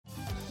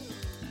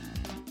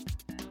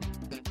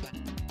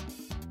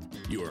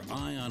Your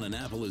Eye on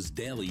Annapolis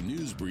daily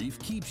news brief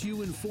keeps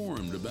you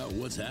informed about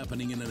what's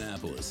happening in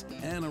Annapolis,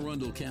 Anne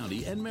Arundel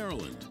County, and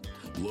Maryland.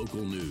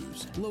 Local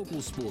news,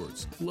 local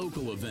sports,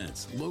 local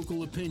events,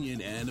 local opinion,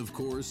 and, of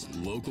course,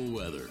 local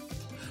weather.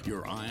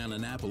 Your Eye on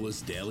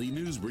Annapolis daily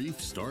news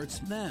brief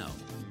starts now.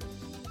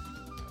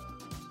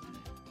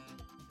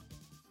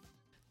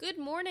 Good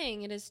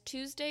morning. It is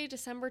Tuesday,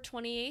 December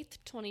 28th,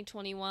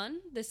 2021.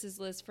 This is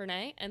Liz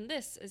Fernay, and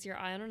this is your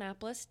Eye on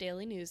Annapolis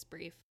daily news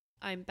brief.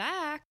 I'm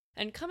back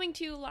and coming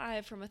to you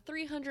live from a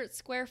 300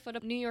 square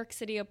foot New York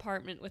City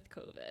apartment with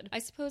COVID. I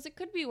suppose it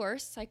could be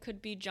worse. I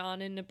could be John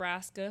in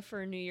Nebraska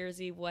for a New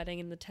Year's Eve wedding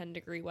in the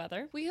 10-degree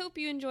weather. We hope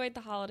you enjoyed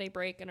the holiday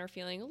break and are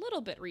feeling a little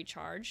bit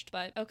recharged,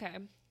 but okay,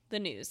 the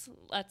news.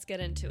 Let's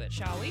get into it,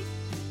 shall we?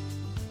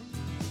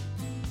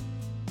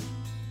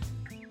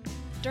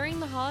 During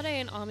the holiday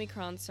and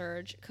Omicron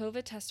surge,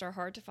 COVID tests are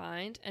hard to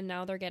find, and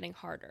now they're getting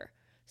harder.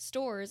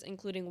 Stores,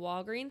 including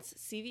Walgreens,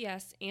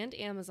 CVS, and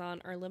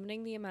Amazon, are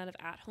limiting the amount of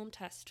at-home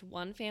tests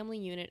one family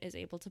unit is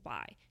able to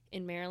buy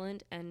in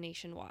Maryland and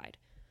nationwide.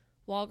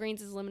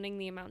 Walgreens is limiting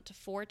the amount to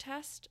 4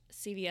 tests,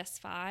 CVS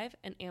 5,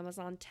 and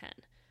Amazon 10.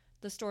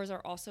 The stores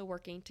are also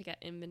working to get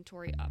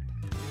inventory up.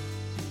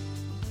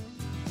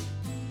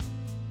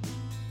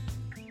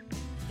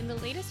 In the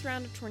latest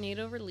round of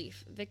tornado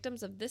relief,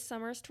 victims of this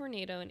summer's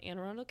tornado in Anne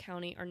Arundel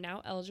County are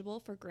now eligible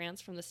for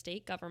grants from the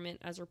state government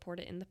as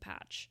reported in the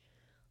patch.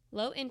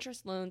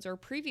 Low-interest loans are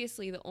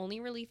previously the only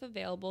relief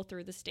available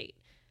through the state.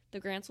 The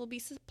grants will be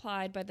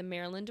supplied by the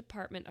Maryland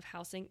Department of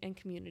Housing and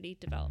Community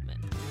Development.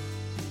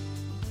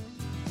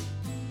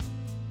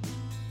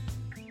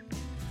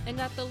 And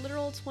at the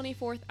literal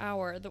 24th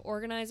hour, the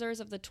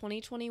organizers of the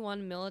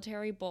 2021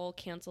 Military Bowl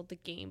canceled the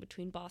game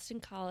between Boston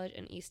College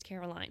and East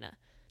Carolina.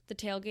 The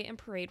tailgate and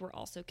parade were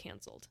also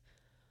canceled.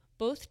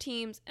 Both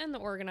teams and the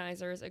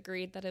organizers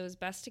agreed that it was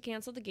best to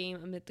cancel the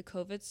game amid the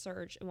COVID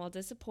surge, and while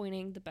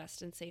disappointing, the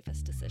best and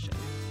safest decision.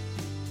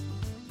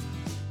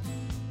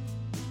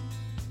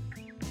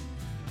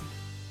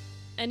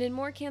 And in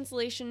more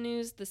cancellation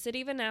news, the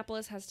city of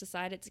Annapolis has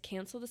decided to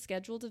cancel the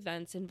scheduled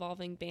events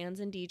involving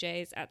bands and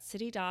DJs at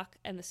City Dock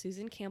and the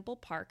Susan Campbell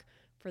Park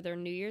for their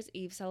New Year's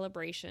Eve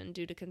celebration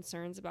due to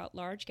concerns about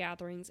large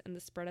gatherings and the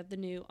spread of the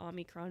new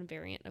Omicron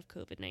variant of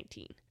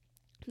COVID-19.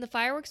 The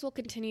fireworks will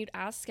continue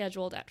as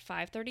scheduled at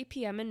 5:30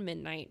 p.m. and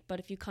midnight, but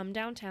if you come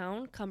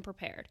downtown, come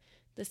prepared.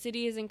 The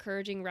city is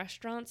encouraging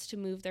restaurants to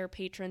move their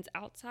patrons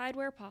outside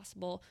where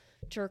possible,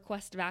 to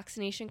request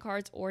vaccination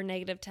cards or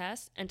negative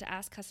tests, and to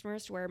ask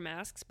customers to wear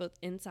masks both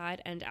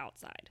inside and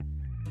outside.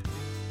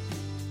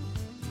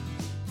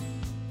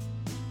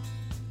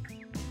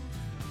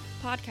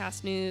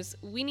 Podcast news.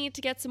 We need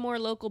to get some more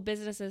local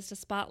businesses to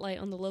spotlight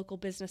on the Local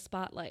Business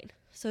Spotlight.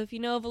 So if you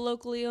know of a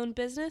locally owned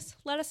business,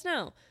 let us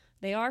know.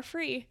 They are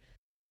free.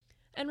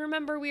 And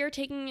remember, we are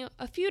taking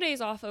a few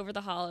days off over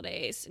the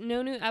holidays.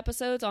 No new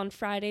episodes on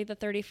Friday the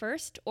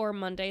 31st or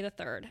Monday the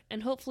 3rd.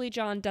 And hopefully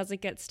John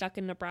doesn't get stuck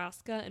in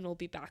Nebraska and we'll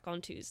be back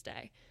on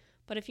Tuesday.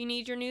 But if you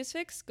need your news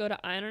fix, go to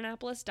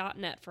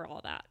eyeonannapolis.net for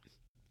all that.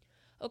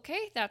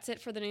 Okay, that's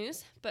it for the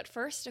news. But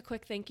first, a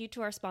quick thank you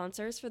to our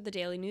sponsors for the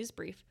daily news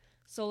brief.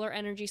 Solar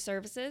Energy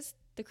Services,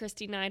 the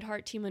Christy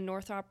Neidhart team in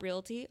Northrop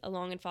Realty, a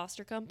Long &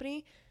 Foster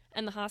company,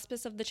 and the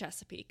Hospice of the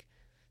Chesapeake.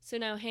 So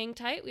now hang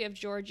tight, we have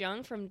George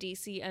Young from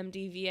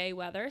DCMDVA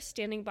Weather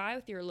standing by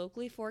with your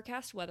locally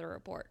forecast weather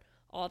report.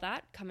 All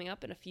that coming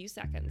up in a few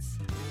seconds.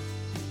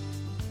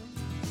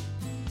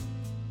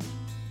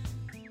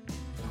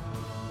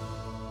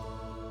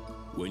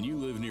 When you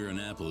live near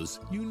Annapolis,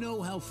 you know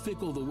how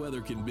fickle the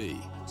weather can be,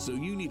 so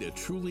you need a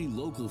truly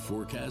local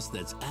forecast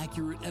that's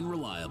accurate and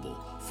reliable.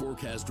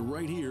 Forecast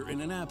right here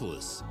in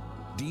Annapolis.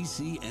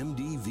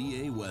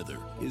 DCMDVA Weather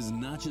is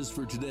not just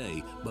for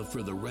today, but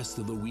for the rest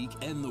of the week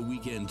and the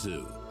weekend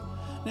too.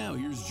 Now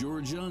here's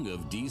George Young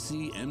of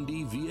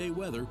DCMDVA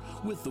Weather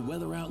with the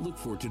weather outlook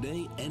for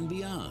today and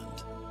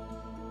beyond.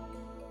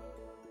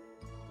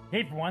 Hey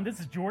everyone, this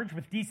is George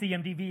with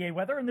DCMDVA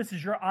Weather, and this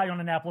is your Eye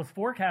on Annapolis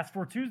forecast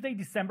for Tuesday,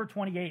 December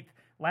 28th.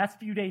 Last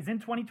few days in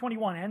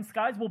 2021, and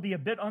skies will be a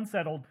bit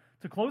unsettled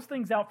to close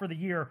things out for the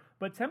year,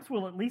 but temps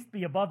will at least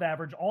be above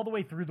average all the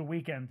way through the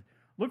weekend.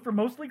 Look for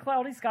mostly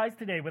cloudy skies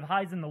today with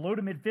highs in the low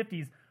to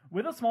mid-50s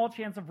with a small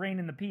chance of rain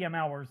in the PM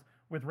hours,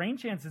 with rain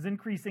chances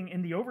increasing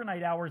in the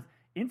overnight hours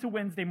into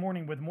Wednesday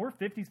morning with more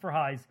 50s for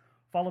highs,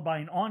 followed by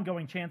an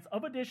ongoing chance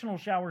of additional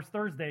showers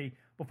Thursday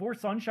before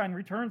sunshine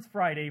returns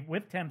Friday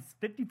with temps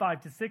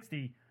 55 to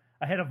 60,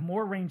 ahead of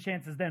more rain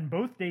chances then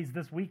both days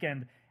this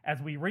weekend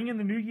as we ring in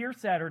the new year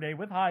Saturday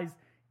with highs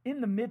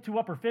in the mid to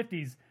upper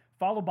 50s,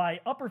 followed by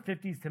upper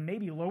 50s to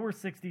maybe lower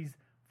 60s,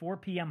 4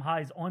 p.m.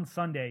 highs on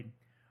Sunday.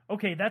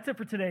 Okay, that's it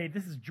for today.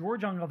 This is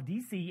George Young of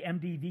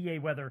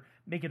DCMDVA Weather.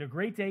 Make it a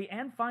great day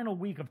and final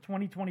week of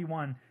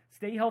 2021.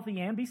 Stay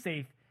healthy and be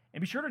safe. And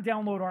be sure to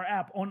download our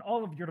app on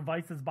all of your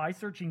devices by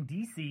searching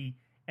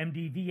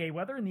DCMDVA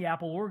Weather in the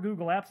Apple or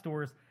Google App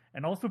Stores.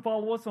 And also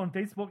follow us on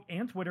Facebook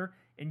and Twitter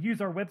and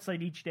use our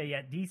website each day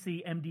at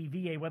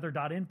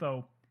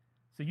dcmdvaweather.info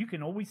so you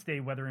can always stay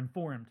weather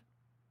informed.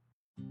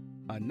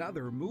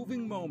 Another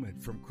moving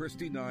moment from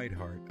Christy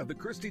Neidhart of the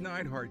Christy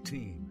Neidhart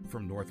team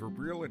from Northrop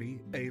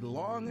Realty, a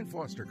Long and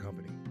Foster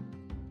company.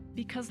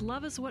 Because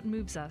love is what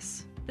moves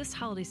us. This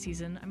holiday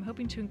season, I'm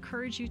hoping to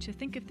encourage you to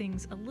think of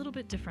things a little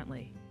bit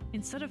differently.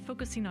 Instead of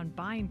focusing on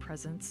buying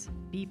presents,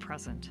 be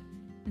present.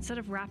 Instead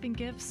of wrapping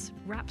gifts,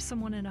 wrap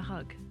someone in a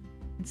hug.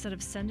 Instead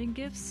of sending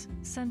gifts,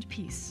 send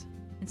peace.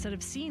 Instead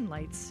of seeing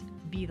lights,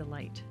 be the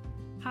light.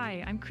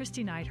 Hi, I'm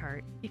Christy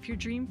Neidhart. If your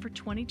dream for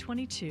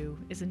 2022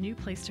 is a new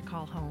place to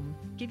call home,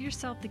 give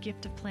yourself the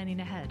gift of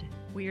planning ahead.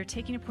 We are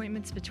taking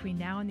appointments between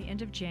now and the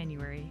end of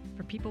January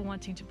for people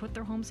wanting to put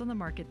their homes on the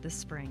market this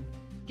spring.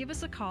 Give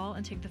us a call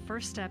and take the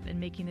first step in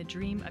making the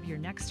dream of your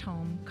next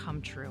home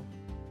come true.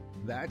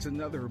 That's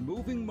another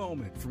moving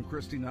moment from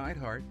Christy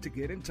Neidhart. To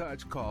get in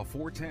touch, call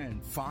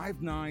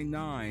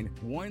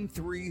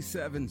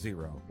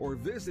 410-599-1370 or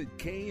visit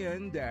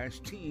kn-team.com.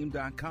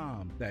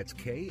 That's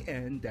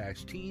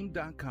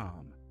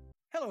kn-team.com.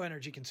 Hello,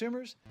 energy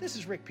consumers. This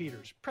is Rick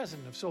Peters,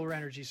 president of Solar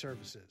Energy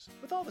Services.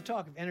 With all the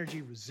talk of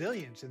energy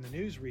resilience in the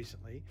news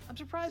recently, I'm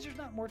surprised there's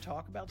not more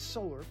talk about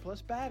solar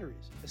plus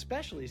batteries,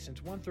 especially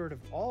since 1/3 of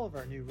all of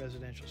our new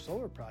residential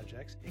solar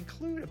projects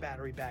include a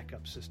battery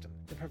backup system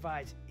that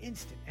provides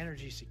instant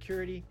energy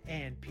security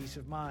and peace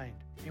of mind.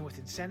 And with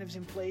incentives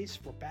in place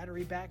for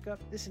battery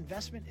backup, this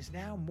investment is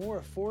now more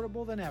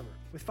affordable than ever.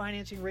 With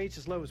financing rates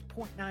as low as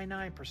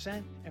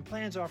 0.99% and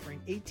plans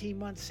offering 18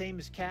 months same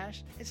as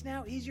cash, it's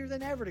now easier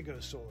than ever to go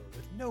solar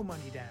with no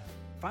money down.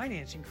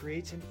 Financing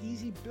creates an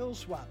easy bill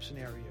swap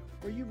scenario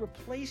where you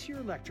replace your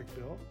electric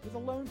bill with a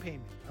loan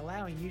payment,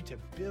 allowing you to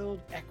build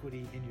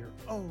equity in your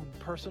own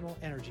personal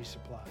energy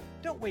supply.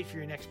 Don't wait for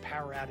your next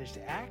power outage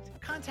to act.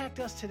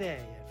 Contact us today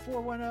at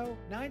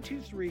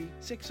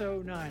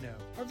 410-923-6090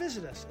 or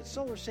visit us at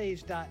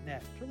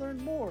solarsaves.net to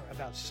learn more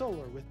about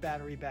solar with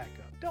battery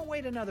backup. Don't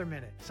wait another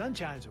minute.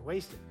 Sunshine's are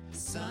wasted.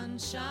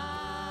 Sunshine,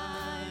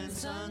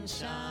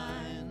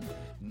 sunshine,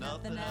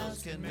 nothing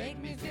else can make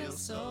me feel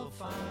so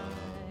fine.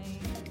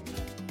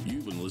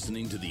 You've been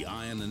listening to the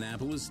Eye on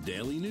Annapolis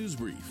Daily News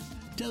Brief.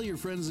 Tell your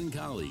friends and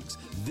colleagues,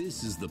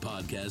 this is the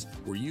podcast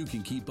where you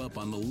can keep up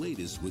on the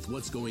latest with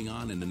what's going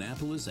on in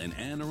Annapolis and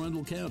Anne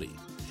Arundel County.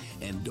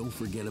 And don't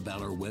forget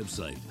about our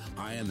website,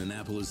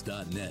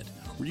 eyeonannapolis.net,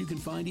 where you can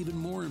find even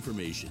more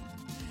information.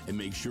 And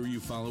make sure you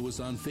follow us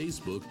on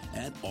Facebook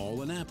at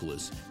All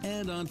Annapolis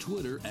and on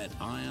Twitter at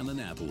Eye on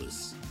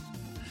Annapolis.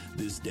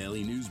 This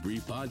Daily News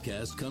Brief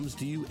podcast comes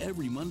to you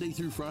every Monday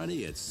through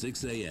Friday at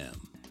 6 a.m.